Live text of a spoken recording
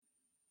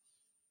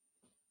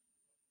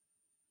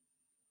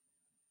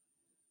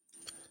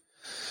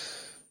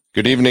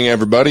Good evening,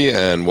 everybody,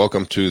 and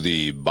welcome to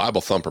the Bible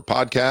Thumper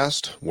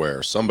podcast,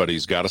 where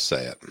somebody's got to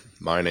say it.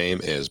 My name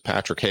is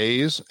Patrick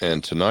Hayes,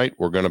 and tonight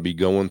we're going to be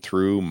going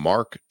through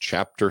Mark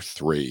chapter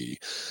 3.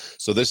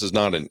 So this is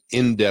not an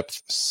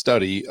in-depth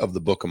study of the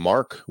book of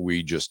Mark.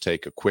 We just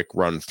take a quick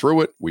run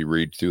through it. We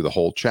read through the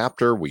whole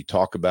chapter. We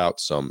talk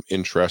about some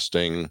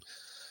interesting,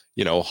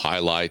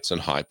 highlights and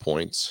high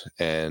points,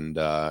 and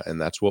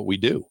that's what we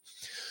do.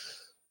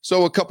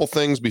 So a couple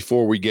things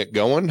before we get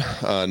going.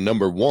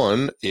 Number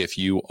one, if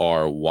you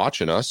are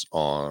watching us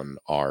on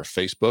our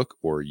Facebook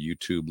or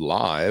YouTube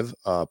Live,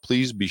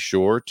 please be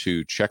sure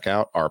to check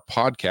out our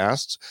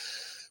podcasts.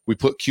 We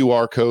put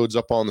QR codes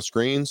up on the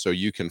screen so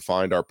you can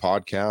find our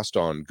podcast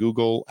on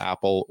Google,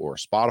 Apple, or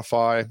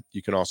Spotify.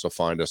 You can also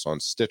find us on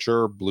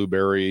Stitcher,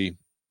 Blueberry,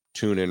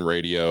 TuneIn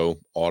Radio,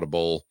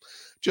 Audible,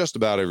 just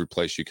about every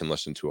place you can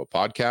listen to a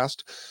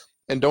podcast.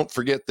 And don't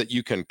forget that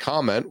you can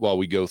comment while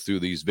we go through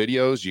these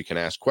videos. You can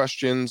ask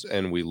questions,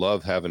 and we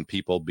love having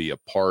people be a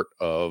part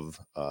of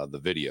the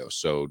video.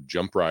 So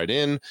jump right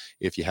in.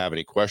 If you have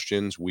any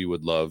questions, we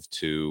would love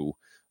to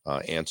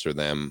answer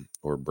them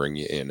or bring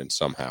you in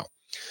somehow.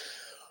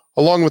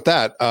 Along with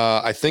that,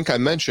 I think I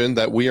mentioned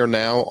that we are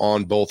now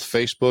on both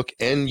Facebook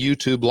and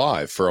YouTube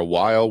Live. For a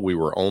while, we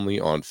were only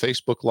on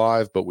Facebook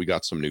Live, but we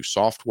got some new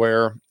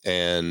software,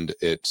 and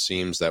it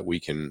seems that we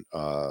can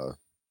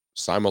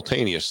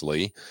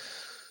simultaneously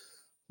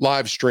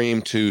live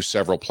stream to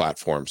several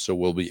platforms. So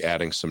we'll be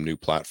adding some new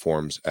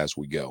platforms as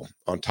we go.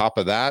 On top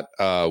of that,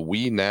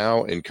 we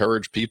now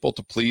encourage people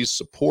to please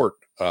support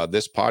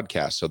this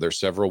podcast. So there's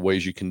several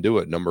ways you can do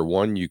it. Number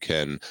one, you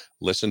can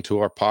listen to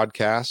our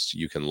podcasts.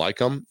 You can like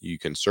them. You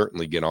can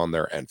certainly get on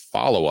there and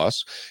follow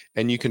us,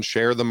 and you can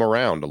share them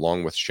around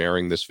along with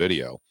sharing this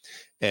video.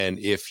 And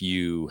if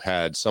you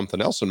had something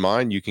else in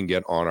mind, you can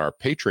get on our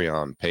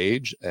Patreon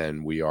page,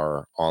 and we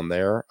are on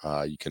there.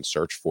 You can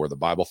search for the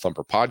Bible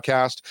Thumper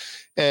podcast,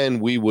 and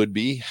we would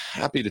be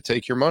happy to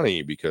take your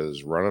money,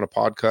 because running a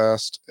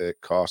podcast, it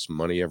costs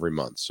money every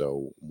month.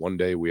 So one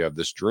day we have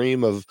this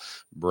dream of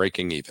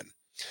breaking even.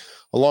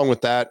 Along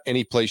with that,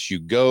 any place you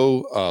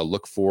go,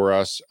 look for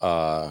us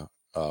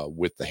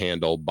with the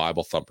handle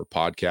Bible Thumper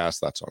Podcast.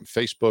 That's on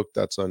Facebook,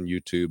 that's on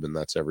YouTube, and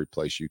that's every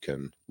place you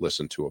can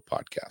listen to a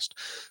podcast.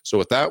 So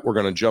with that, we're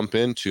going to jump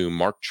into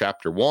Mark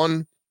chapter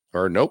 1.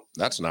 Or nope,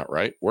 that's not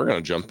right. We're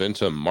going to jump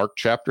into Mark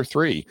chapter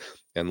 3,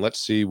 and let's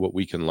see what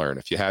we can learn.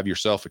 If you have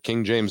yourself a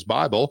King James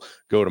Bible,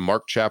 go to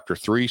Mark chapter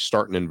 3,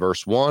 starting in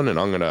verse 1, and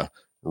I'm going to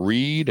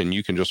read, and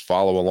you can just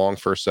follow along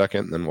for a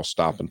second, and then we'll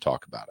stop and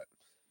talk about it.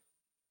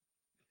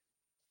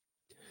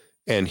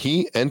 And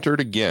he entered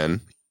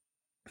again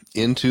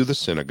into the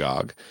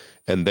synagogue,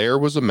 and there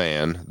was a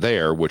man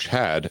there which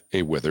had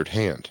a withered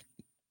hand.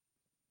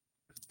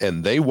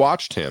 And they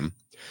watched him,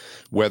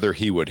 whether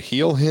he would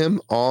heal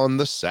him on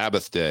the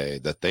Sabbath day,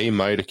 that they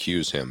might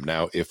accuse him.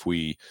 Now, if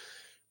we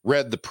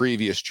read the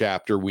previous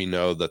chapter, we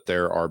know that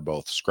there are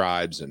both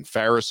scribes and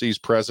Pharisees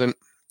present,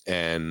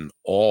 and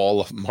all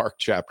of Mark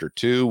chapter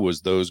 2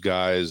 was those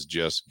guys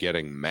just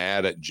getting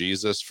mad at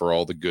Jesus for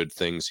all the good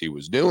things he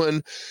was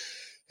doing.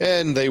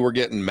 And they were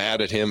getting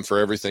mad at him for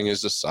everything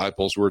his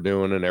disciples were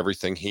doing and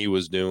everything he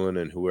was doing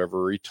and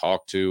whoever he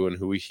talked to and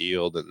who he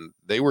healed. And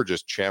they were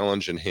just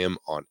challenging him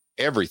on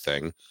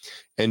everything.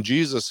 And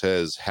Jesus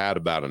has had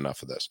about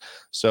enough of this.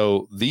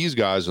 So these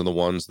guys are the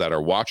ones that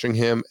are watching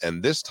him.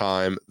 And this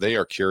time they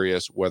are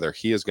curious whether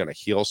he is going to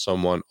heal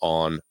someone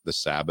on the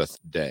Sabbath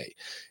day.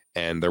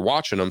 And they're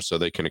watching him so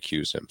they can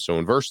accuse him. So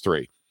in verse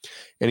 3,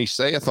 and he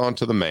saith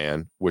unto the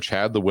man which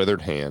had the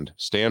withered hand,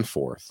 stand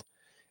forth.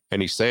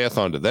 And he saith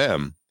unto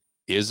them,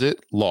 is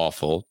it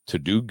lawful to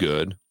do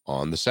good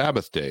on the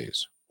Sabbath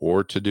days,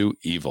 or to do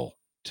evil,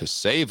 to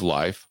save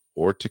life,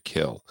 or to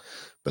kill?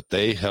 But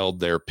they held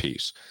their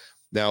peace.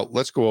 Now,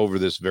 let's go over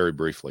this very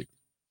briefly.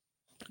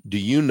 Do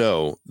you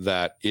know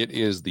that it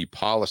is the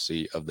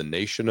policy of the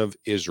nation of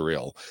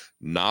Israel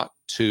not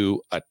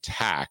to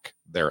attack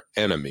their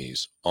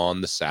enemies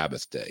on the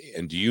Sabbath day?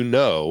 And do you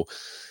know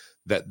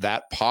that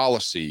that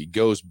policy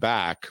goes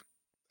back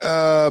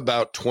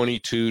about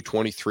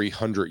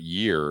 2,300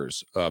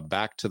 years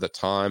back to the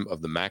time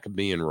of the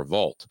Maccabean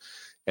revolt?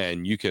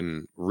 And you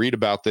can read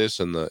about this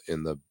in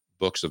the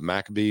books of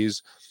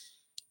Maccabees.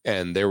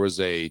 And there was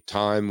a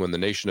time when the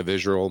nation of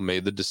Israel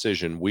made the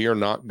decision, we are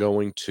not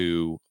going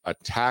to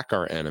attack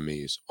our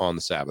enemies on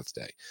the Sabbath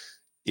day.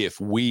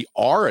 If we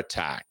are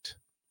attacked,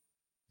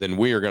 then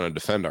we are going to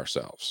defend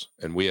ourselves,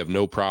 and we have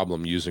no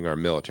problem using our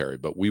military,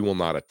 but we will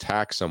not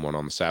attack someone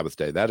on the Sabbath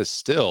day. That is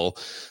still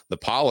the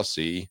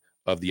policy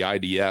of the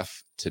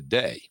IDF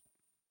today.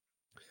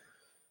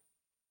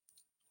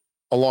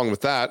 Along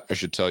with that, I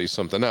should tell you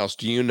something else.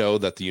 Do you know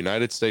that the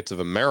United States of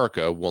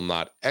America will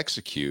not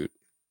execute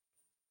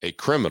a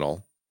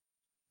criminal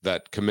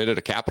that committed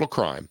a capital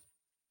crime?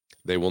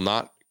 They will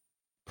not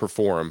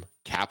perform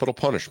capital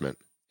punishment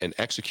and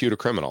execute a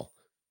criminal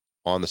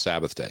on the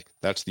Sabbath day.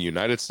 That's the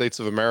United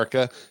States of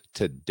America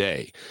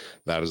today.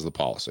 That is the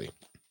policy.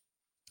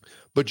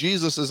 But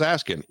Jesus is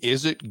asking,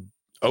 is it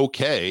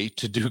okay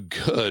to do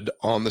good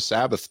on the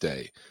Sabbath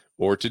day?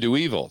 or to do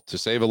evil, to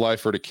save a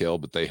life or to kill,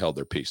 but they held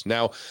their peace.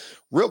 Now,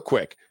 real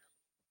quick,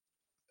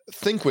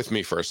 think with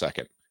me for a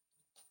second.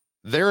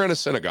 They're in a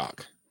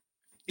synagogue.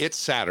 It's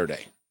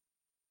Saturday.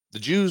 The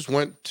Jews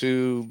went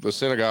to the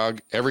synagogue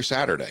every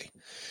Saturday.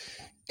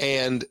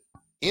 And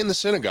in the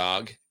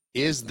synagogue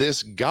is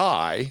this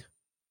guy,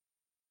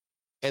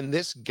 and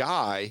this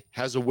guy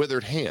has a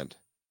withered hand.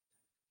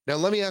 Now,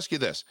 let me ask you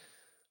this.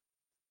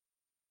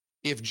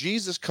 If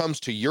Jesus comes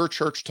to your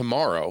church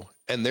tomorrow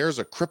and there's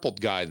a crippled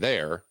guy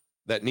there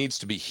that needs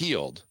to be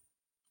healed,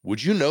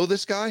 would you know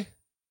this guy?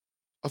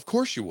 Of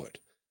course you would.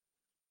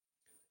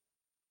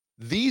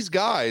 These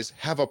guys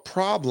have a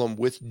problem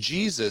with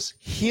Jesus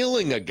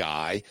healing a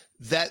guy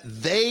that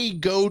they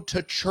go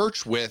to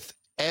church with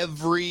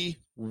every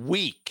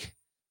week.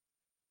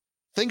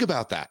 Think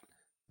about that.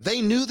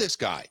 They knew this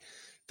guy.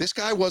 This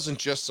guy wasn't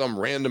just some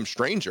random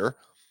stranger.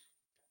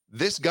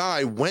 This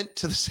guy went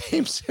to the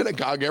same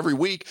synagogue every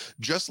week,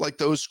 just like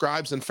those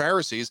scribes and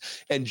Pharisees,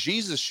 and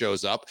Jesus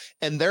shows up,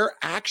 and they're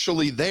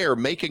actually there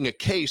making a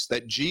case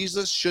that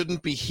Jesus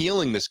shouldn't be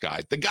healing this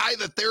guy, the guy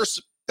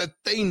that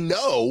they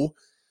know,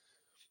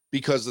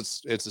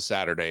 because it's a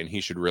Saturday and he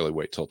should really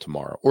wait till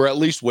tomorrow, or at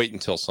least wait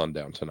until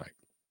sundown tonight.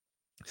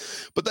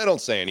 But they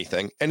don't say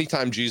anything.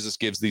 Anytime Jesus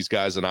gives these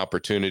guys an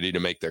opportunity to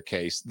make their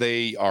case,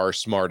 they are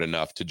smart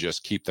enough to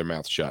just keep their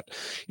mouth shut.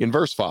 In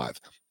verse 5,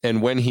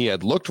 and when he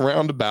had looked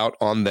round about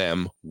on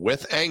them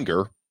with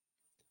anger,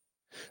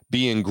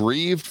 being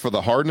grieved for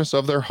the hardness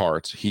of their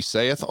hearts, he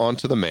saith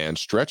unto the man,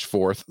 stretch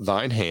forth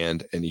thine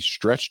hand. And he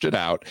stretched it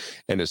out,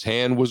 and his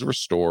hand was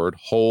restored,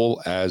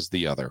 whole as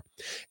the other.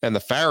 And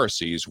the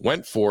Pharisees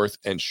went forth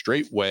and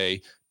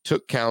straightway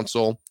took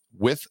counsel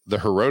with the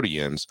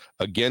Herodians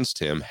against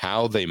him,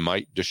 how they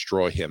might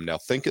destroy him. Now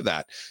think of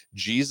that.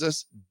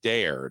 Jesus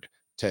dared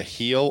to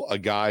heal a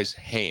guy's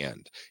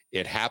hand.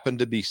 It happened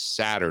to be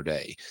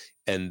Saturday,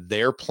 and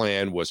their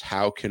plan was,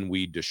 how can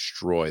we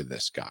destroy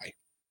this guy?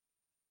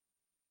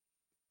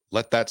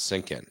 Let that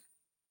sink in.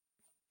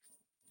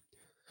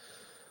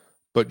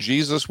 But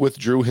Jesus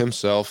withdrew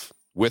himself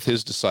with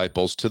his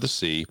disciples to the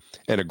sea,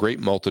 and a great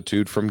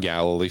multitude from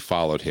Galilee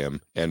followed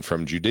him, and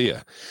from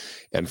Judea,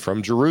 and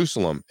from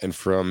Jerusalem, and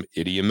from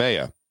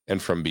Idumea,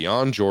 and from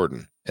beyond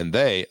Jordan. And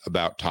they,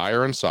 about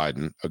Tyre and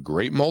Sidon, a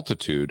great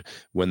multitude,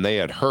 when they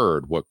had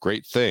heard what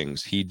great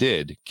things he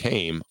did,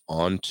 came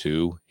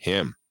unto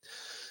him.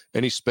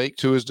 And he spake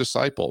to his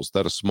disciples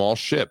that a small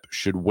ship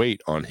should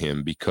wait on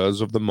him because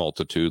of the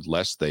multitude,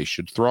 lest they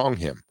should throng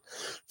him.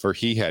 For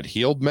he had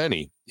healed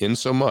many,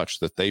 insomuch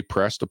that they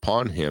pressed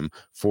upon him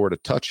for to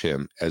touch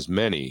him, as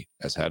many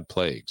as had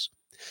plagues.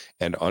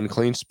 And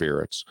unclean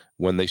spirits,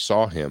 when they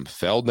saw him,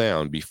 fell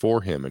down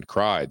before him and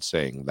cried,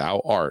 saying,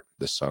 Thou art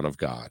the Son of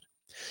God.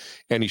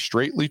 And he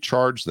straitly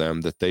charged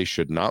them that they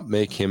should not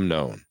make him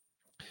known.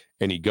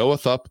 And he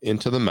goeth up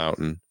into the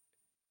mountain,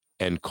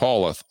 and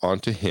calleth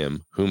unto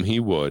him whom he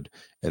would,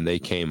 and they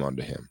came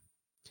unto him.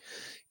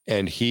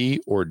 And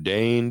he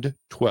ordained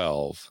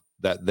 12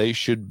 that they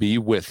should be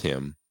with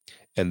him,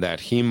 and that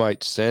he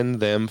might send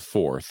them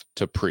forth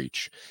to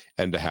preach,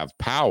 and to have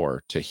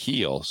power to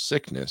heal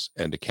sickness,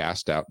 and to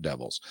cast out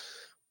devils.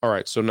 All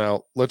right, so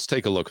now let's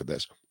take a look at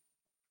this.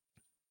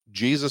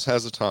 Jesus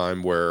has a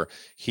time where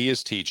he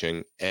is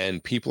teaching,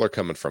 and people are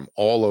coming from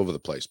all over the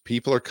place.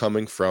 People are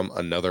coming from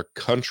another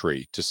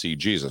country to see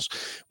Jesus.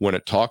 When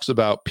it talks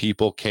about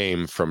people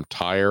came from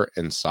Tyre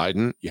and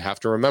Sidon, you have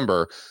to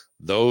remember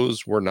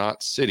those were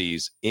not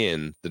cities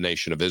in the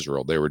nation of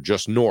Israel. They were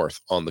just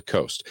north on the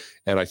coast.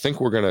 And I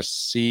think we're going to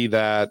see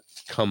that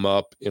come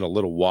up in a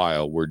little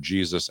while, where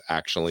Jesus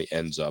actually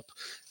ends up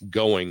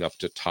going up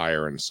to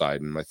Tyre and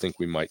Sidon. I think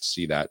we might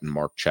see that in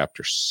Mark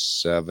chapter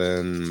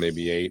 7,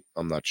 maybe 8.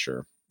 I'm not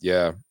sure.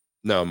 Yeah,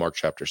 no, Mark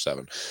chapter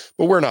 7.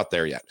 But we're not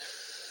there yet.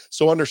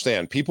 So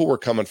understand, people were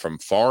coming from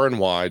far and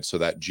wide so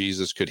that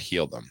Jesus could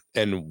heal them.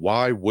 And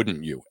why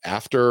wouldn't you?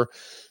 After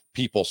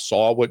people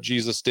saw what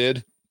Jesus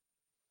did,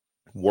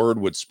 word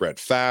would spread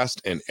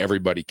fast and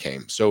everybody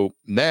came. So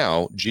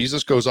now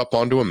Jesus goes up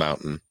onto a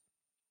mountain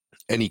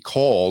and he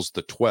calls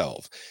the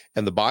 12.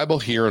 And the Bible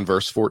here in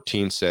verse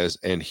 14 says,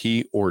 and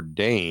he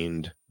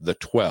ordained the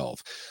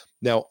 12.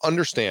 Now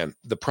understand,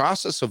 the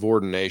process of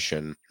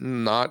ordination,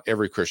 not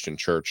every Christian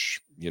church,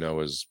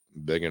 is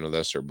big into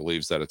this or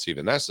believes that it's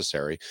even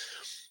necessary.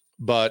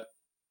 But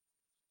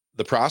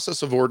the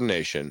process of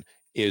ordination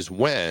is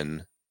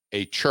when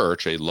a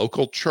church, a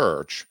local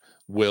church,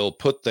 will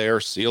put their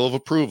seal of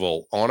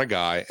approval on a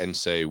guy and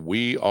say,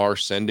 we are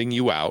sending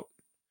you out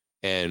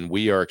and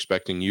we are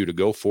expecting you to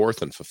go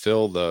forth and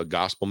fulfill the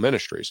gospel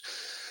ministries.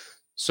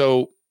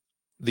 So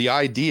the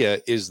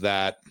idea is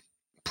that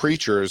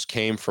preachers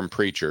came from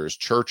preachers,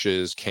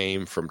 churches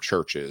came from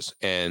churches,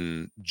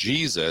 and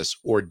Jesus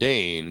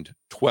ordained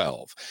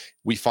 12.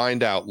 We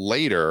find out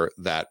later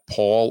that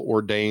Paul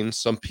ordained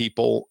some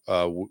people.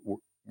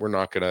 We're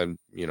not going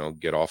to,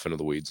 get off into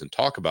the weeds and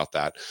talk about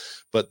that.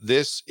 But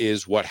this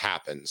is what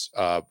happens.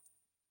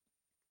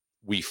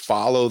 We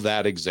follow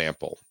that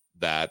example.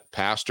 that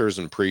pastors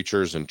and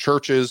preachers and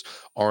churches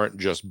aren't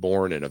just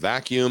born in a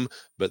vacuum,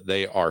 but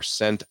they are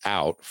sent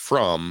out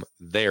from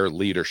their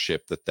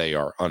leadership that they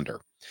are under.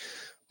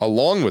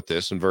 Along with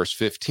this, in verse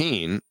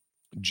 15,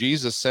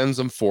 Jesus sends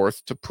them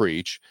forth to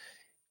preach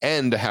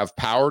and to have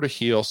power to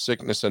heal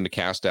sickness and to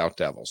cast out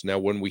devils. Now,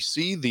 when we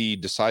see the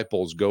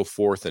disciples go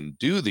forth and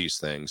do these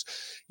things,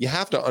 you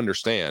have to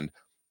understand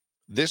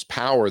this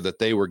power that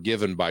they were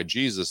given by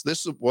Jesus.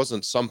 This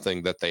wasn't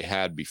something that they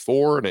had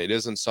before, and it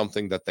isn't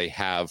something that they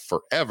have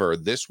forever.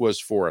 This was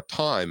for a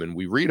time, and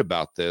we read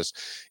about this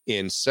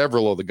in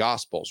several of the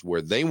Gospels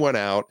where they went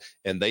out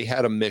and they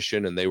had a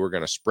mission and they were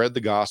going to spread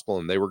the gospel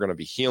and they were going to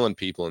be healing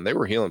people, and they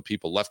were healing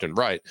people left and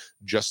right,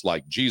 just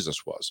like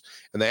Jesus was.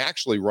 And they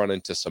actually run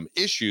into some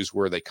issues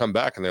where they come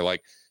back and they're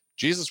like,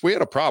 Jesus, we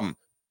had a problem.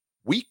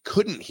 We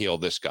couldn't heal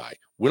this guy.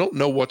 We don't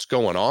know what's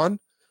going on.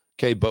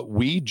 Okay, but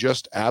we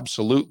just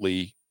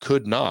absolutely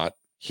could not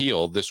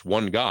heal this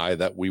one guy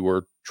that we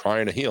were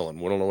trying to heal,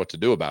 and we don't know what to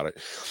do about it.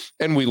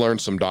 And we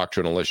learned some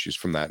doctrinal issues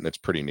from that, and it's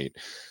pretty neat.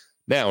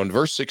 Now, in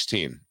verse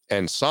 16,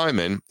 and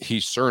Simon, he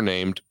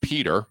surnamed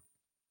Peter,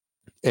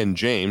 and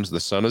James, the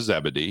son of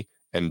Zebedee,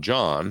 and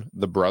John,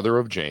 the brother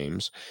of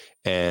James,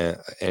 and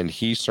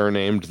he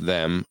surnamed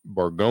them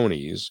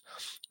Boanerges,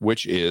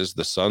 which is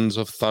the sons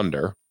of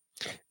thunder,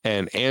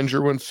 and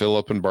Andrew and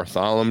Philip and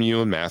Bartholomew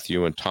and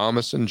Matthew and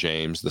Thomas and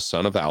James, the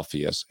son of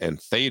Alphaeus, and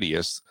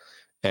Thaddeus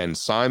and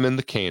Simon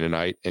the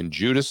Canaanite and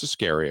Judas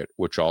Iscariot,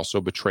 which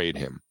also betrayed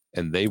him.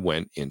 And they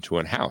went into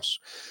an house.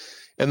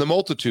 And the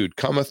multitude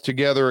cometh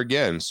together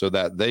again, so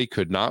that they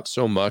could not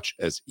so much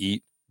as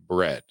eat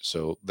bread.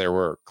 So there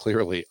were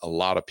clearly a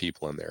lot of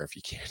people in there if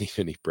you can't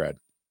even eat bread.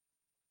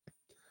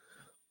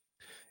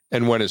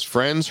 And when his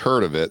friends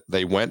heard of it,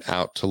 they went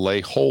out to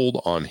lay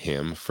hold on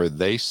him, for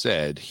they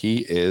said, he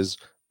is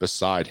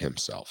beside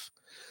himself.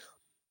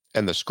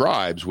 And the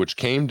scribes which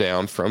came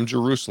down from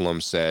Jerusalem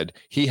said,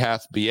 he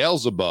hath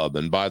Beelzebub,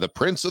 and by the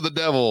prince of the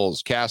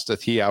devils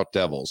casteth he out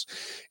devils.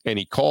 And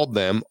he called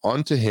them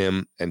unto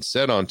him and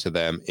said unto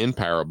them in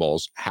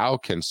parables, how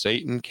can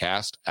Satan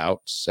cast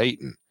out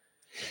Satan?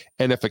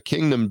 And if a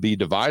kingdom be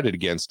divided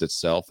against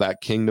itself,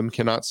 that kingdom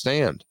cannot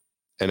stand.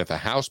 And if a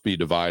house be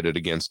divided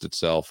against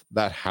itself,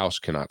 that house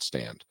cannot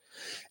stand.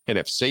 And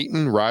if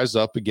Satan rise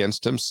up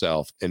against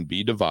himself and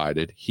be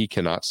divided, he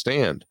cannot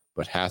stand,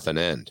 but hath an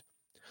end.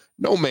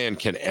 No man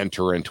can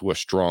enter into a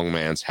strong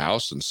man's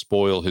house and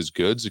spoil his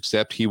goods,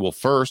 except he will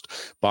first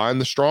bind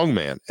the strong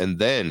man, and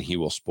then he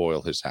will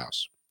spoil his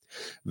house.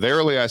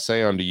 Verily I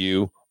say unto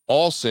you,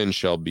 all sin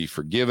shall be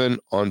forgiven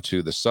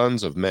unto the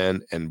sons of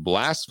men, and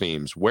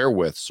blasphemies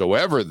wherewith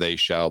soever they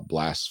shall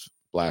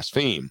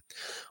blaspheme.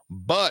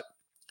 But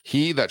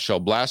he that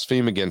shall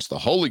blaspheme against the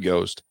Holy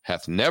Ghost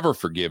hath never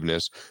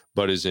forgiveness,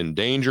 but is in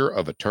danger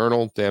of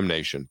eternal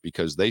damnation,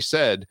 because they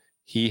said,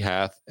 he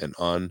hath an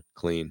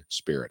unclean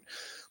spirit.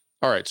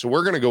 All right, so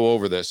we're going to go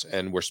over this,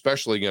 and we're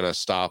especially going to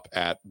stop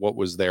at what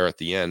was there at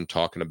the end,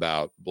 talking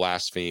about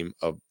blasphemy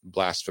of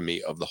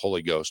the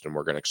Holy Ghost, and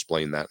we're going to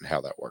explain that and how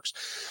that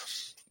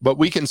works. But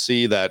we can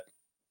see that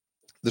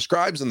the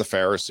scribes and the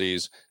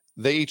Pharisees,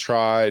 they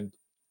tried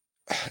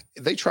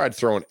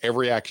throwing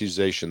every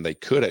accusation they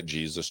could at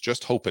Jesus,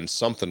 just hoping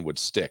something would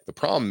stick. The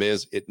problem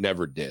is it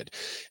never did.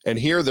 And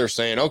here they're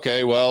saying,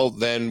 okay, well,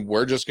 then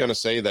we're just going to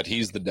say that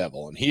he's the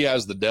devil and he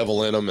has the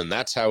devil in him, and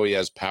that's how he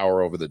has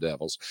power over the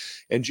devils.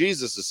 And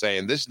Jesus is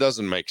saying this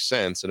doesn't make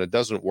sense and it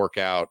doesn't work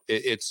out.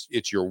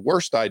 It's your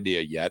worst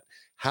idea yet.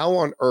 How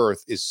on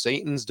earth is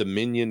Satan's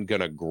dominion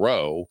going to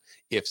grow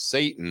if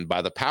Satan,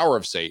 by the power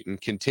of Satan,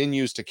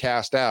 continues to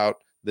cast out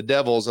the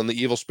devils and the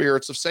evil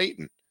spirits of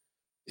Satan?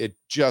 It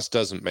just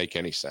doesn't make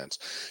any sense.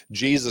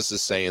 Jesus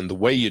is saying the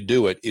way you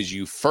do it is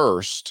you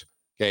first,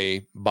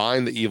 okay,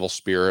 bind the evil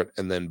spirit,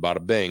 and then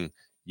bada bing,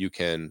 you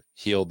can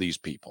heal these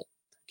people.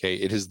 Okay,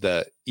 it is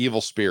the evil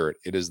spirit.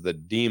 It is the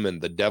demon,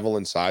 the devil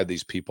inside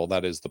these people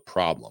that is the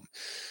problem.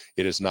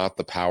 It is not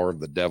the power of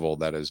the devil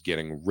that is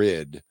getting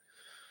rid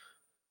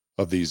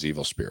of these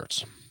evil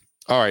spirits.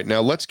 All right,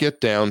 now let's get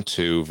down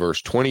to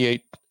verse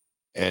 28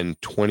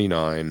 and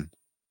 29.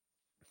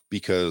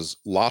 Because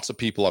lots of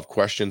people have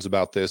questions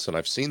about this, and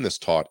I've seen this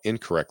taught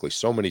incorrectly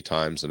so many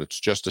times, and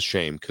it's just a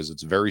shame because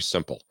it's very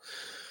simple.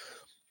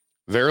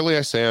 Verily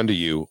I say unto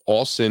you,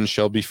 all sin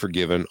shall be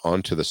forgiven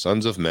unto the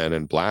sons of men,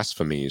 and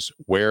blasphemies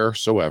wherewith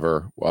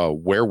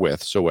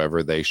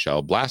soever they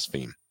shall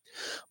blaspheme.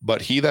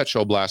 But he that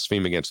shall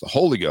blaspheme against the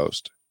Holy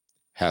Ghost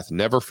hath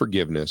never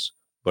forgiveness,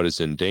 but is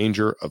in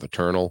danger of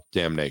eternal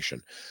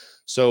damnation.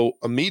 So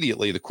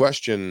immediately the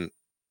question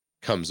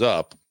comes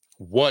up,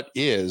 what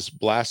is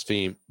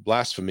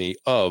blasphemy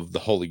of the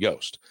Holy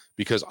Ghost?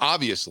 Because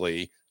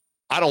obviously,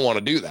 I don't want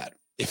to do that.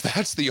 If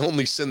that's the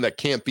only sin that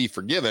can't be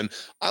forgiven,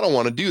 I don't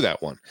want to do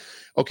that one.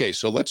 Okay,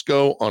 so let's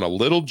go on a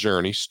little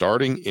journey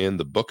starting in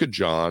the book of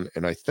John,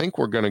 and I think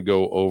we're going to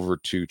go over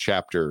to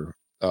chapter,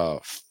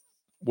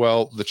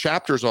 the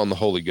chapters on the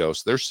Holy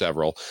Ghost, there's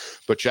several,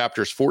 but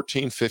chapters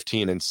 14,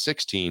 15, and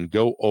 16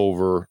 go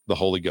over the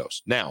Holy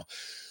Ghost. Now,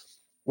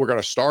 we're going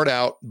to start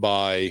out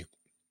by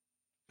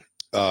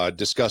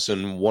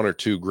discussing one or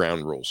two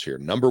ground rules here.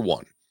 Number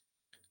one,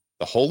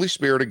 the Holy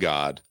Spirit of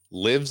God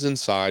lives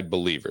inside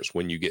believers.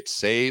 When you get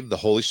saved, the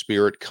Holy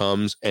Spirit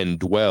comes and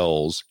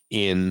dwells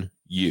in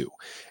you.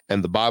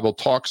 And the Bible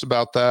talks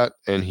about that,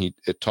 and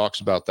it talks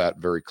about that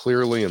very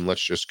clearly. And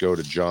let's just go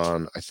to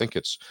John, I think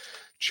it's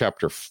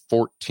chapter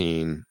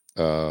 14,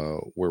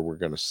 where we're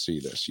going to see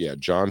this. Yeah,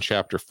 John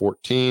chapter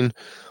 14.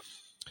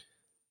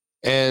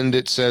 And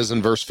it says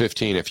in verse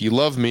 15, if you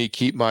love me,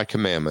 keep my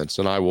commandments,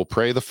 and I will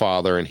pray the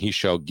Father, and he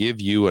shall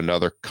give you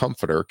another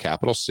comforter,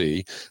 capital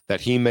C,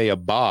 that he may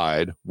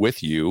abide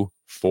with you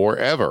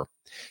forever.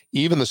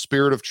 Even the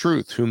Spirit of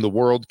truth, whom the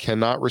world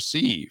cannot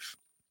receive,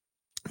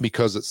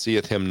 because it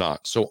seeth him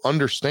not. So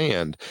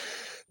understand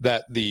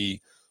that the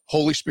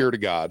Holy Spirit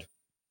of God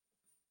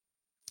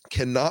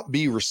cannot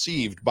be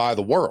received by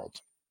the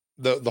world.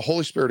 The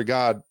Holy Spirit of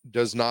God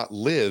does not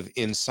live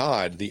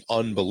inside the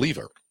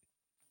unbeliever.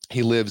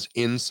 He lives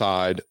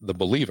inside the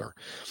believer.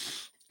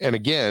 And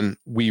again,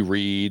 we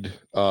read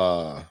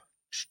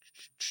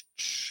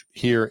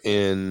here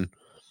in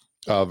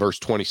verse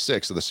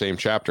 26 of the same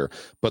chapter,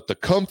 but the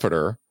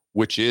Comforter,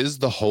 which is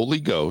the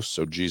Holy Ghost,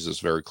 so Jesus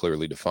very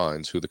clearly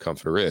defines who the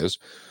Comforter is,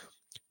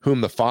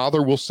 whom the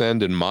Father will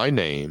send in my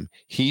name,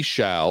 he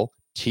shall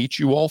teach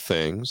you all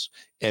things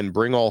and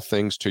bring all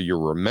things to your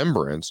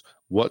remembrance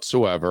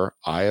whatsoever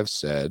I have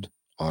said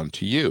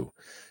unto you.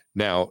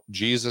 Now,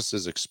 Jesus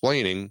is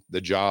explaining the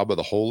job of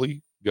the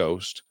Holy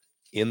Ghost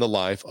in the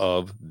life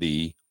of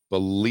the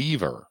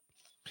believer.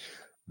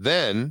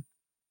 Then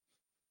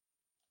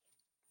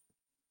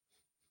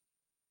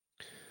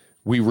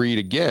we read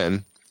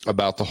again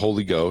about the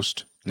Holy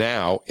Ghost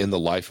now in the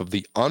life of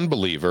the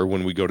unbeliever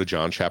when we go to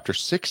John chapter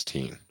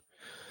 16.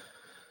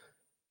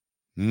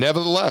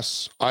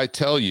 Nevertheless, I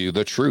tell you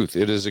the truth.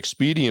 It is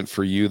expedient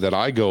for you that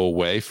I go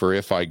away, for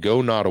if I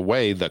go not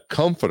away, the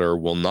Comforter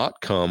will not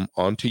come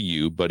unto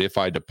you. But if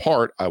I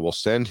depart, I will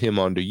send him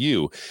unto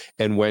you.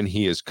 And when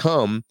he is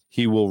come,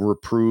 he will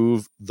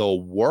reprove the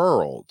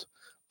world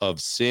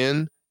of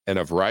sin and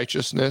of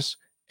righteousness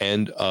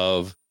and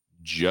of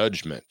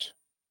judgment.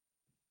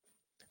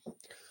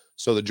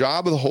 So the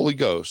job of the Holy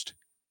Ghost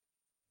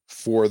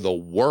for the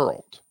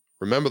world,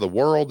 remember the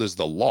world is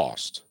the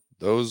lost.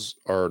 Those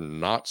are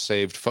not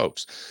saved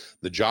folks.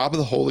 The job of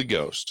the Holy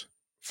Ghost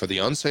for the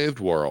unsaved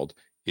world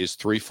is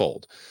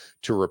threefold: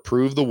 to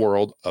reprove the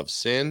world of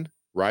sin,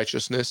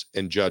 righteousness,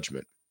 and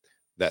judgment,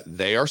 that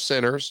they are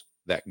sinners,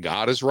 that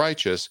God is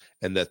righteous,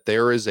 and that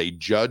there is a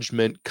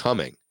judgment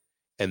coming.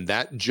 And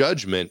that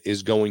judgment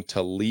is going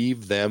to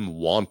leave them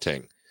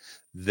wanting.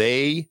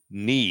 They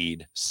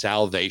need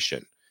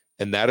salvation.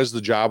 And that is the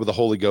job of the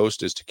Holy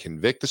Ghost, is to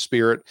convict the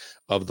spirit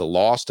of the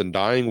lost and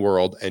dying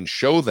world and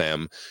show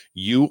them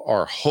you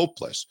are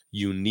hopeless.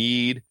 You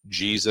need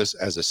Jesus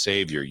as a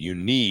savior. You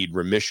need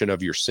remission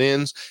of your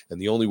sins.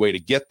 And the only way to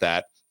get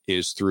that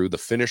is through the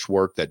finished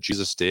work that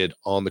Jesus did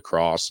on the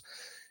cross.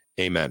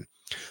 Amen.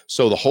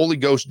 So the Holy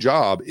Ghost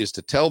job is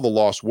to tell the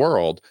lost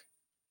world,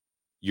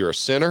 you're a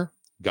sinner,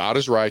 God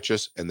is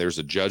righteous, and there's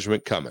a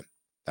judgment coming.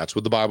 That's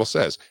what the Bible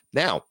says.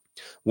 Now,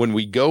 when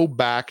we go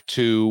back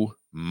to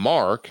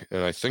Mark,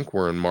 and I think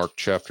we're in Mark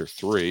chapter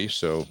 3,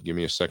 so give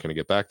me a second to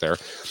get back there.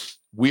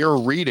 We are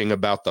reading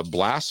about the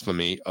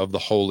blasphemy of the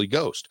Holy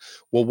Ghost.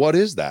 Well, what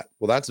is that?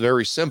 Well, that's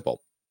very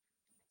simple.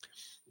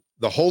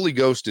 The Holy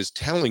Ghost is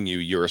telling you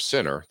you're a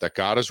sinner, that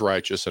God is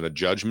righteous, and a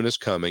judgment is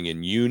coming,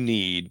 and you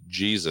need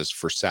Jesus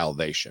for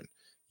salvation.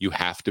 You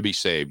have to be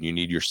saved. You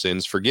need your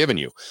sins forgiven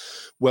you.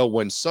 Well,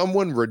 when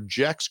someone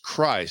rejects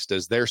Christ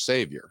as their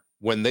savior,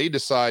 when they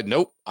decide,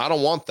 nope, I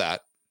don't want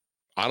that,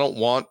 I don't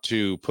want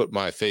to put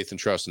my faith and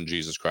trust in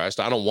Jesus Christ,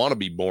 I don't want to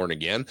be born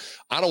again,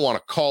 I don't want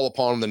to call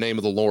upon the name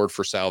of the Lord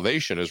for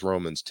salvation, as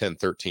Romans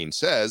 10:13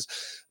 says,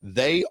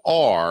 they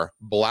are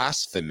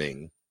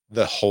blaspheming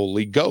the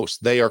Holy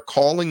Ghost. They are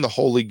calling the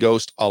Holy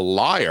Ghost a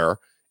liar,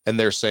 and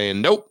they're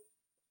saying, nope,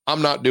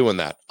 I'm not doing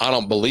that. I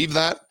don't believe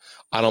that.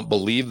 I don't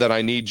believe that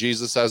I need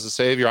Jesus as a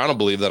savior. I don't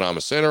believe that I'm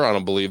a sinner. I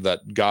don't believe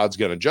that God's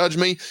going to judge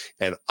me,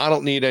 and I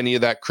don't need any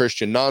of that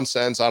Christian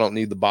nonsense. I don't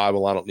need the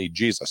Bible. I don't need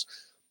Jesus.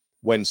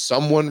 When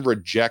someone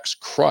rejects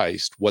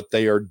Christ, what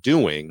they are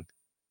doing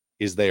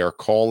is they are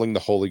calling the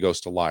Holy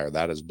Ghost a liar.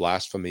 That is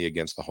blasphemy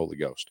against the Holy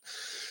Ghost.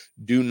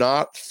 Do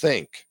not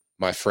think,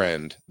 my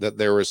friend, that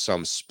there is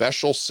some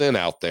special sin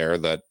out there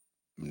that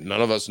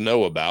none of us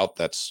know about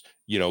that's,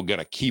 going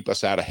to keep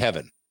us out of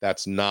heaven.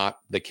 That's not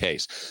the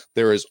case.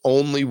 There is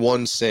only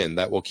one sin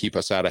that will keep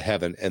us out of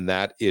heaven, and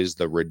that is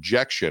the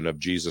rejection of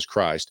Jesus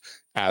Christ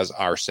as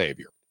our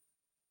Savior.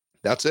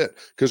 That's it.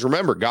 Because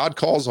remember, God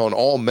calls on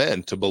all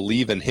men to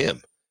believe in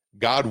him.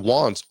 God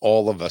wants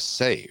all of us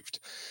saved.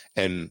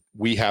 And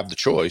we have the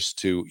choice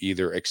to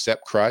either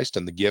accept Christ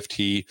and the gift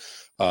he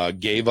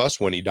gave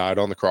us when he died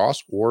on the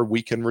cross, or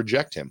we can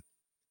reject him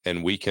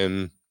and we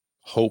can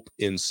hope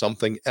in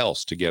something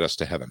else to get us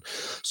to heaven.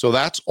 So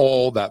that's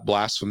all that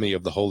blasphemy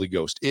of the Holy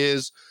Ghost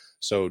is.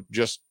 So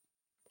just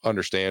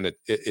understand it.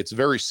 It's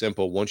very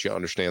simple once you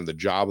understand the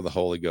job of the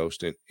Holy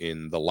Ghost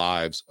in the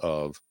lives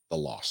of the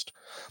lost.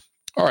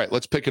 All right,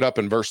 let's pick it up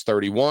in verse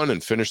 31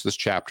 and finish this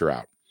chapter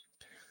out.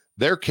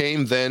 There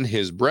came then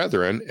his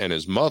brethren and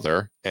his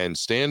mother, and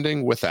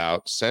standing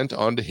without, sent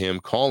unto him,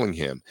 calling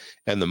him.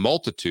 And the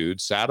multitude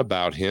sat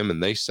about him,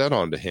 and they said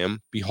unto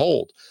him,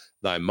 Behold,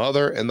 thy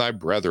mother and thy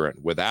brethren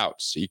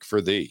without seek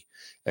for thee.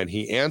 And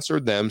he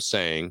answered them,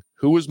 saying,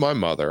 Who is my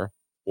mother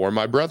or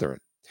my brethren?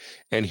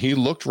 And he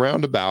looked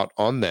round about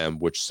on them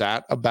which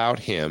sat about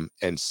him,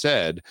 and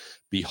said,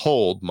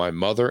 Behold, my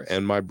mother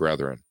and my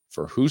brethren.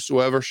 For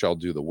whosoever shall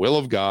do the will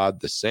of God,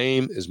 the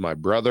same is my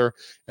brother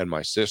and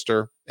my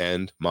sister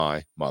and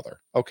my mother.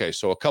 Okay,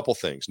 so a couple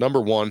things.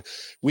 Number one,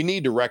 we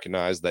need to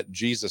recognize that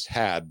Jesus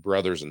had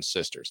brothers and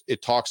sisters.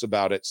 It talks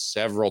about it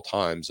several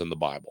times in the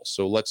Bible.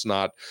 So let's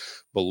not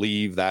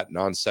believe that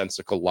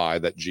nonsensical lie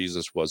that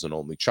Jesus was an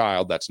only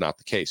child. That's not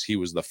the case. He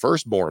was the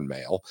firstborn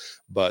male,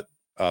 but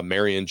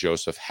Mary and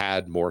Joseph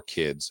had more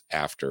kids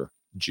after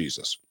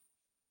Jesus.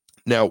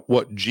 Now,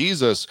 what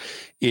Jesus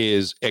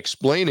is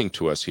explaining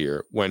to us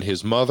here, when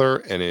his mother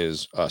and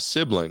his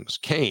siblings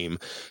came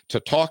to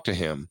talk to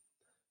him,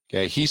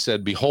 okay, he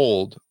said,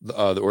 Behold,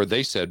 or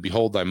they said,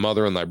 Behold, thy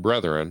mother and thy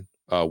brethren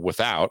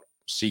without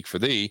seek for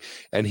thee.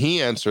 And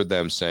he answered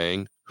them,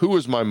 saying, Who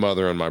is my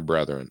mother and my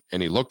brethren?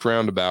 And he looked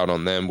round about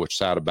on them which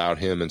sat about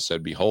him, and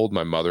said, Behold,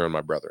 my mother and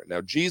my brethren.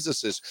 Now,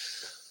 Jesus is,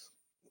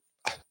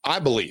 I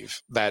believe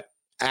that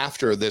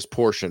after this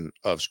portion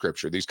of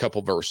scripture, these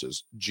couple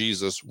verses,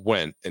 Jesus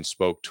went and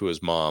spoke to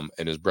his mom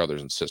and his brothers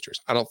and sisters.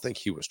 I don't think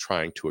he was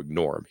trying to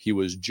ignore them. He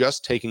was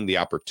just taking the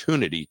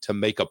opportunity to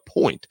make a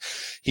point.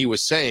 He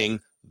was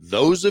saying,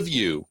 those of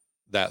you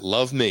that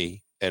love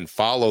me and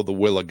follow the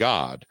will of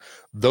God,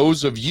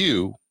 those of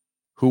you,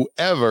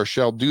 whoever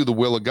shall do the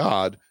will of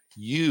God,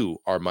 you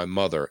are my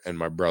mother and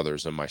my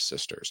brothers and my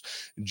sisters.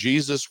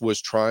 Jesus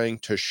was trying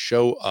to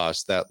show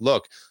us that,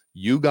 look,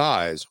 you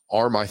guys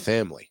are my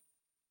family.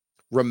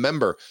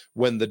 Remember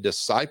when the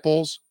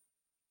disciples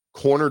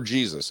cornered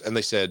Jesus and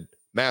they said,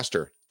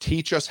 Master,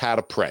 teach us how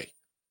to pray.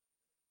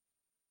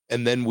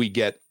 And then we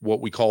get what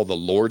we call the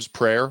Lord's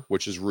Prayer,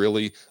 which is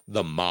really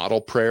the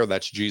model prayer.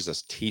 That's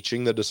Jesus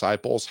teaching the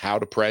disciples how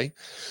to pray.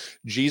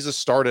 Jesus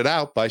started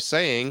out by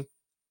saying,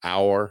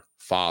 Our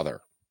Father.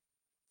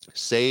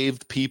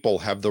 Saved people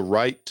have the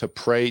right to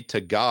pray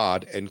to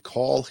God and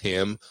call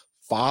him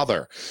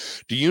Father.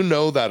 Do you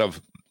know that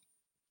of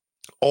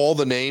all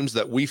the names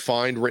that we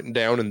find written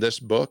down in this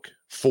book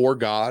for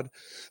God,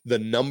 the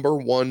number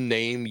one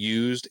name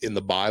used in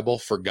the Bible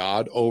for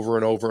God over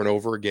and over and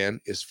over again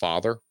is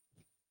Father?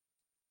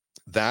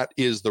 That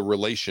is the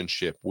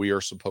relationship we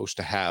are supposed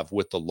to have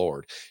with the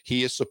Lord.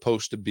 He is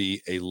supposed to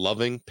be a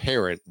loving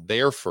parent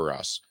there for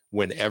us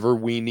whenever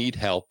we need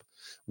help,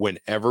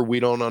 whenever we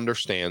don't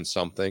understand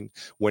something,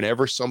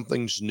 whenever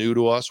something's new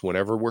to us,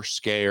 whenever we're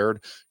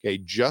scared. Okay,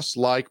 just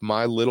like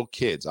my little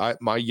kids.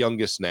 My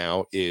youngest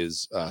now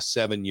is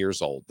 7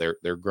 years old.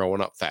 They're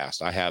growing up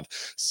fast. I have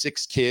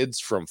 6 kids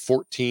from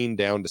 14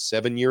 down to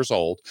 7 years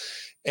old.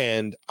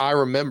 And I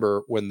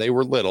remember when they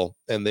were little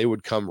and they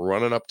would come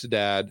running up to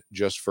dad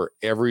just for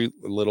every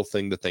little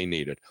thing that they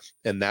needed.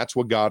 And that's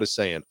what God is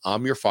saying.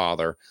 I'm your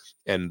father,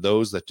 and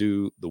those that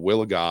do the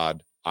will of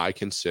God, I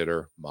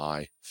consider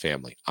my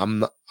family.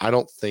 I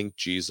don't think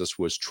Jesus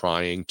was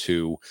trying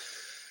to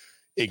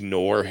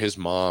ignore his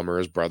mom or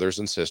his brothers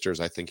and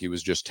sisters. I think he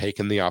was just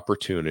taking the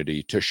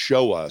opportunity to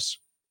show us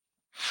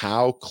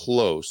how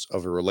close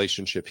of a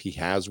relationship he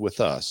has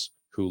with us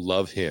who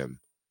love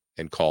him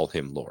and call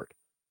him Lord.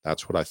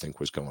 That's what I think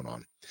was going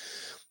on.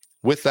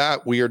 With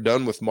that, we are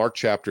done with Mark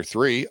chapter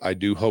 3. I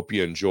do hope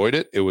you enjoyed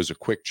it. It was a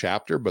quick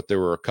chapter, but there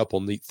were a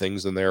couple neat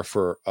things in there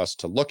for us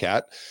to look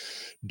at.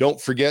 Don't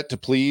forget to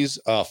please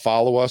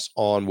follow us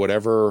on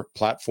whatever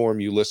platform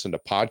you listen to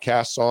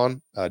podcasts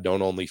on.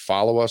 Don't only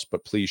follow us,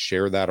 but please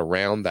share that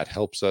around. That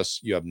helps us.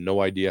 You have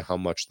no idea how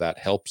much that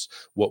helps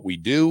what we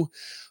do.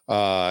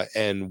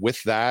 And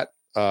with that,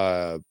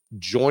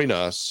 join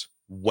us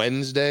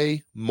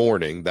Wednesday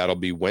morning. That'll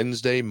be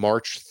Wednesday,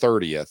 March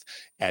 30th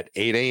at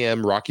 8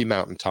 a.m. Rocky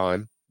Mountain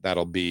time.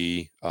 That'll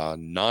be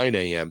 9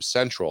 a.m.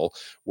 Central,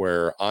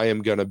 where I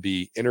am going to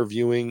be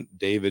interviewing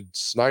David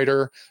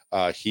Snyder.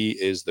 He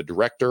is the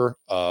director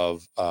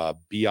of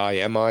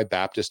BIMI,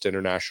 Baptist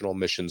International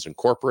Missions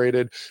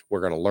Incorporated. We're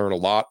going to learn a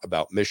lot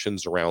about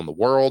missions around the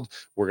world.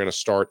 We're going to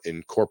start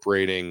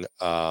incorporating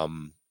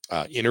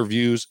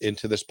interviews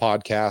into this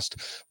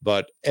podcast.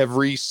 But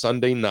every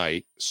Sunday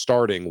night,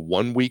 starting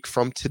 1 week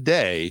from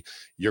today,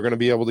 you're going to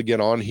be able to get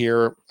on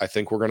here. I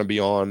think we're going to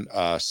be on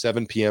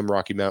 7 p.m.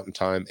 Rocky Mountain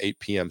time, 8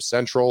 p.m.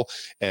 Central,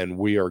 and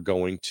we are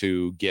going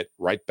to get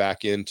right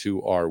back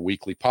into our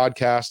weekly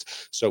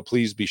podcast. So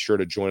please be sure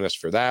to join us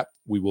for that.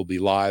 We will be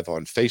live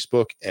on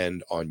Facebook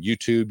and on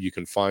YouTube. You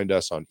can find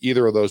us on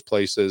either of those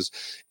places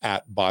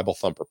at Bible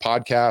Thumper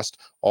Podcast.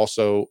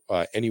 Also,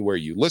 anywhere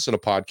you listen to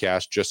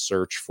podcasts, just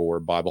search for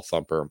Bible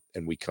Thumper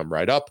and we come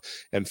right up.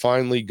 And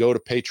finally, go to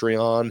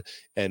Patreon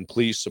And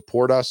please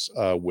support us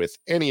with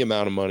any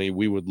amount of money.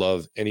 We would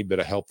love any bit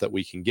of help that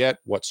we can get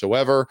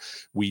whatsoever.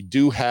 We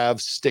do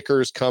have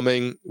stickers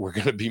coming. We're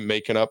going to be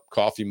making up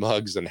coffee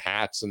mugs and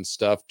hats and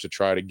stuff to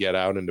try to get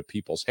out into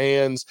people's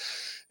hands,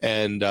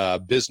 and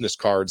business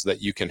cards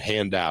that you can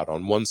hand out.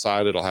 On one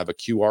side, it'll have a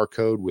QR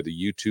code with a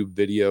YouTube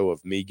video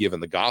of me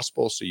giving the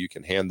gospel, so you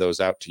can hand those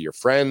out to your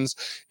friends.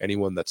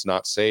 Anyone that's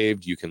not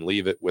saved, you can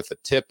leave it with a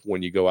tip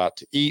when you go out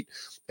to eat.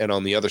 And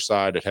on the other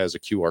side, it has a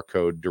QR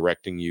code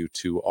directing you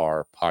to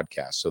our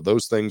podcast. So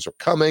those things are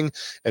coming,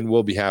 and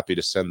we'll be happy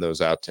to send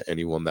those out to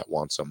anyone that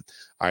wants them.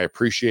 I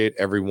appreciate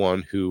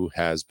everyone who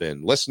has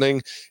been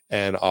listening,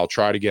 and I'll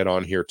try to get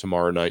on here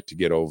tomorrow night to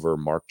get over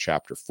Mark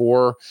chapter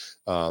 4.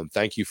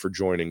 Thank you for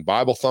joining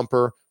Bible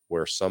Thumper,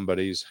 where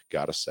somebody's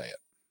got to say it.